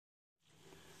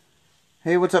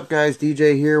Hey, what's up guys?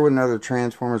 DJ here with another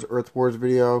Transformers Earth Wars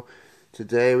video.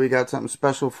 Today we got something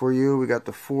special for you. We got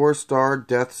the 4-star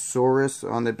DEATHSAURUS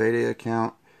on the beta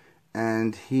account,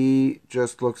 and he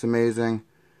just looks amazing.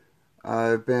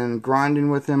 I've been grinding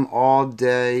with him all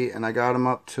day, and I got him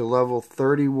up to level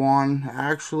 31,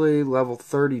 actually level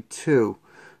 32.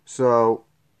 So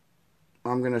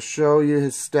I'm going to show you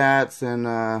his stats, and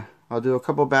I'll do a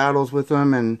couple battles with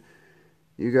him, and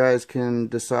you guys can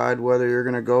decide whether you're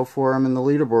going to go for him in the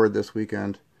leaderboard this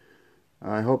weekend.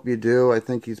 I hope you do. I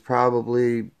think he's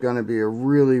probably going to be a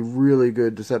really, really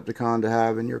good Decepticon to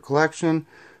have in your collection.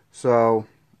 So,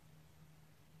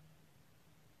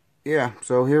 yeah,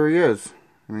 so here he is.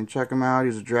 I mean, check him out.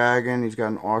 He's a dragon. He's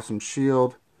got an awesome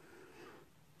shield.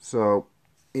 So,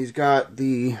 he's got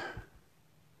the...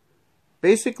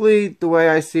 Basically, the way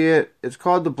I see it, it's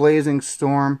called the Blazing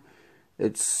Storm.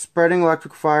 It's spreading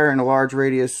electric fire in a large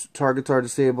radius. Targets are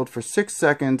disabled for 6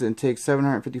 seconds and takes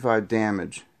 755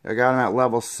 damage. I got him at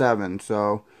level 7,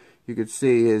 so you can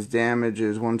see his damage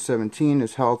is 117.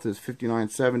 His health is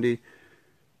 5970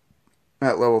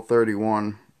 at level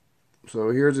 31. So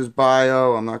here's his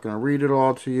bio. I'm not going to read it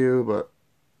all to you, but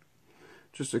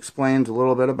just explains a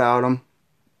little bit about him.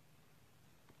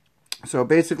 So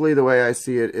basically the way I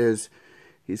see it is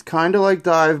he's kind of like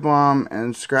Dive Bomb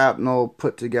and Scrapnel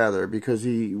put together, because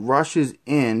he rushes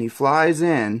in, he flies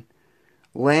in,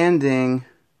 landing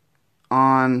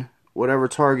on whatever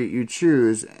target you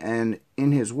choose, and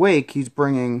in his wake he's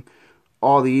bringing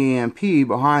all the EMP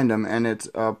behind him, and it's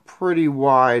a pretty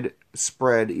wide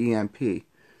spread EMP.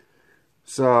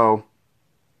 So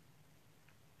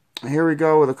here we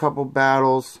go with a couple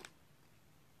battles.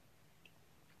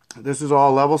 This is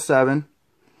all level 7.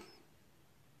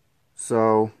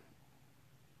 So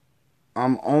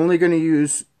I'm only going to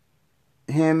use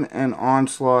him and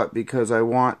Onslaught because I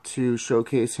want to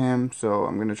showcase him. So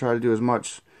I'm going to try to do as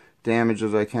much damage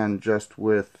as I can just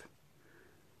with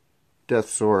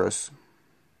DEATHSAURUS.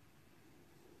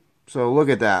 So look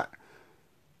at that.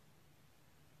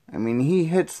 I mean, he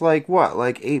hits like what?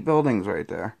 Like 8 buildings right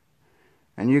there.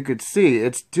 And you could see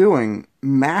it's doing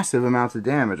massive amounts of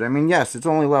damage. I mean, yes, it's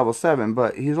only level 7,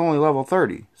 but he's only level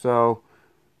 30. So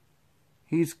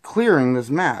he's clearing this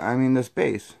map, this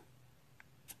base.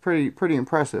 It's pretty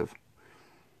impressive.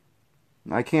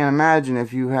 I can't imagine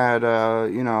if you had, a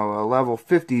level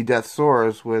 50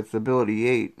 DEATHSAURUS with ability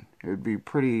 8. It would be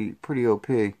pretty OP.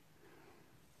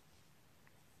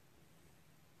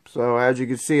 So as you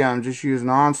can see, I'm just using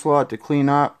Onslaught to clean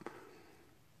up.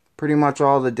 Pretty much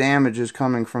all the damage is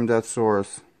coming from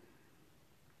DEATHSAURUS.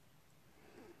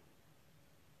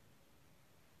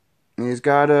 He's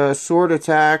got a sword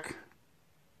attack,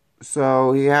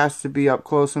 so he has to be up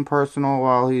close and personal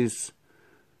while he's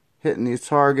hitting these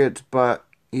targets, but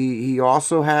he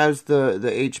also has the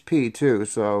HP too,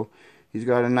 so he's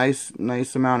got a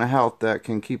nice amount of health that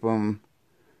can keep him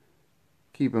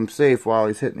safe while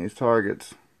he's hitting these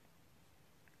targets.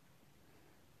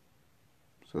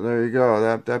 So there you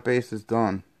go, that base is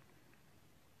done.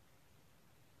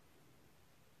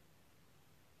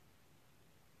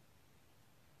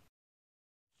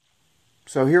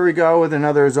 So here we go with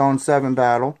another Zone 7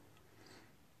 battle.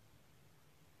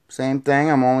 Same thing,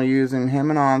 I'm only using him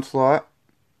and Onslaught.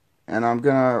 And I'm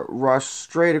going to rush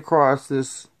straight across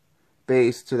this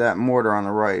base to that mortar on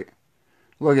the right.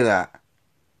 Look at that.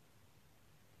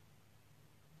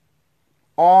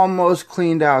 Almost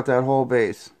cleaned out that whole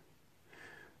base.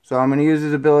 So I'm going to use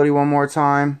his ability one more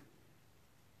time.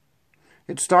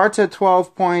 It starts at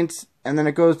 12 points, and then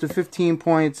it goes to 15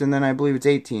 points, and then I believe it's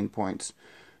 18 points.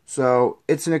 So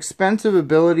it's an expensive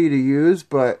ability to use,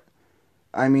 but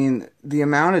I mean, the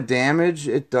amount of damage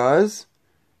it does,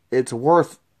 it's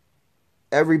worth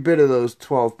every bit of those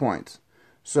 12 points.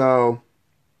 So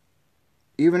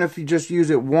even if you just use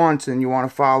it once and you want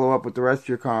to follow up with the rest of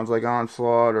your cons, like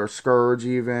Onslaught or Scourge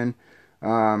even,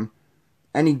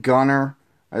 any gunner,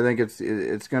 I think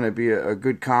it's going to be a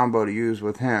good combo to use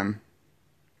with him.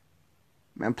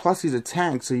 And plus he's a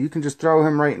tank, so you can just throw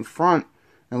him right in front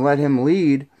and let him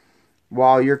lead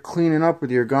while you're cleaning up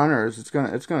with your gunners. It's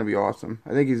gonna be awesome. I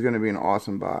think he's gonna be an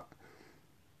awesome bot.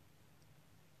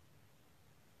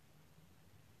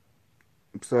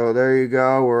 So there you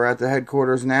go. We're at the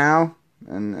headquarters now,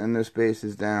 and this base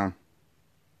is down.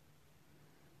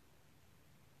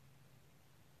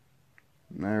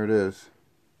 And there it is.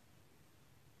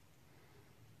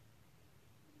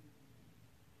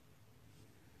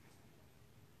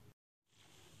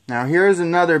 Now here's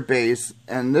another base,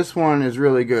 and this one is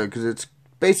really good because it's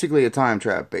basically a time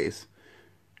trap base.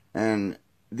 And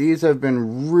these have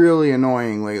been really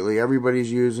annoying lately.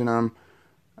 Everybody's using them.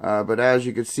 But as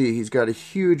you can see, he's got a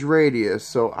huge radius,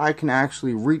 so I can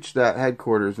actually reach that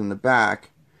headquarters in the back,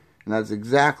 and that's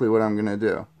exactly what I'm going to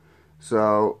do.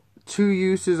 So 2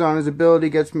 uses on his ability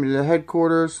gets me to the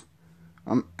headquarters.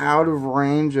 I'm out of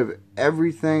range of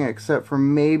everything except for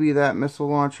maybe that missile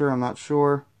launcher. I'm not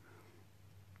sure.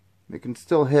 It can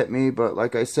still hit me, but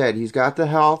like I said, he's got the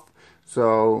health,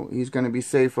 so he's going to be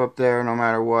safe up there no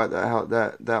matter what.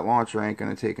 That launcher ain't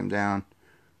going to take him down.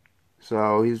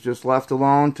 So he's just left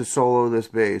alone to solo this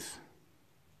base.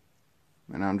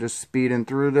 And I'm just speeding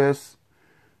through this.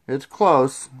 It's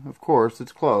close, of course,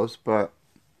 it's close, but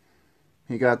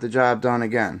he got the job done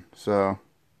again. So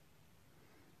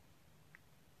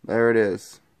there it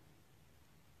is.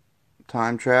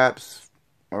 Time traps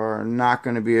are not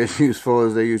going to be as useful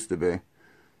as they used to be.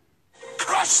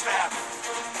 Crush them!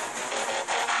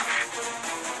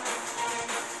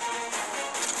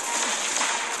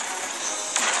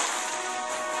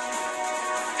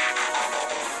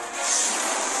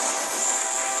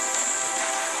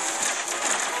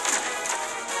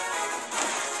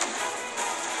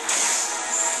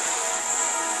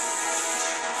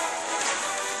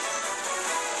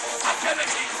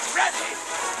 Ability ready!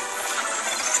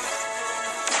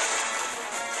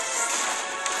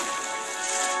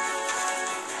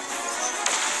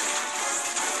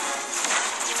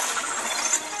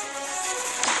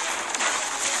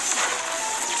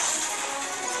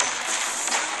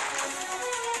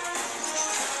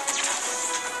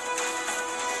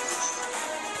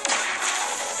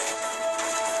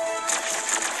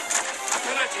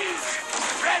 Abilities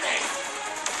ready!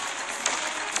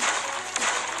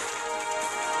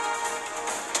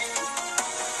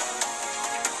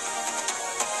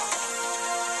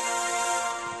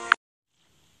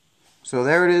 So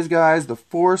there it is, guys, the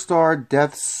 4-star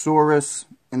DEATHSAURUS.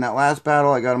 In that last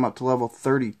battle, I got him up to level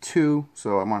 32,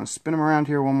 so I'm going to spin him around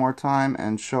here one more time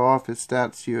and show off his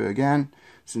stats to you again,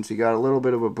 since he got a little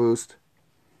bit of a boost.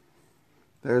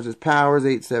 There's his power is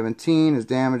 817, his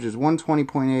damage is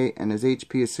 120.8, and his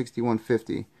HP is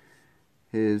 6150.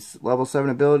 His level 7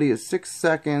 ability is 6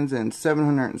 seconds and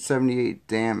 778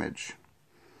 damage.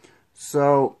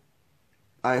 So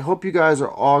I hope you guys are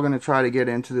all going to try to get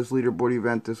into this leaderboard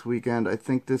event this weekend. I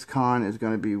think this con is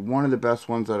going to be one of the best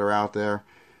ones that are out there.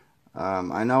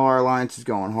 I know our alliance is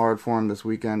going hard for him this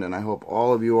weekend, and I hope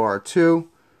all of you are too.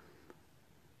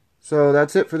 So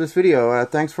that's it for this video.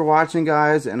 Thanks for watching,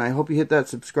 guys, and I hope you hit that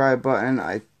subscribe button.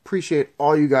 I appreciate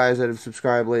all you guys that have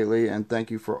subscribed lately, and thank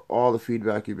you for all the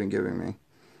feedback you've been giving me.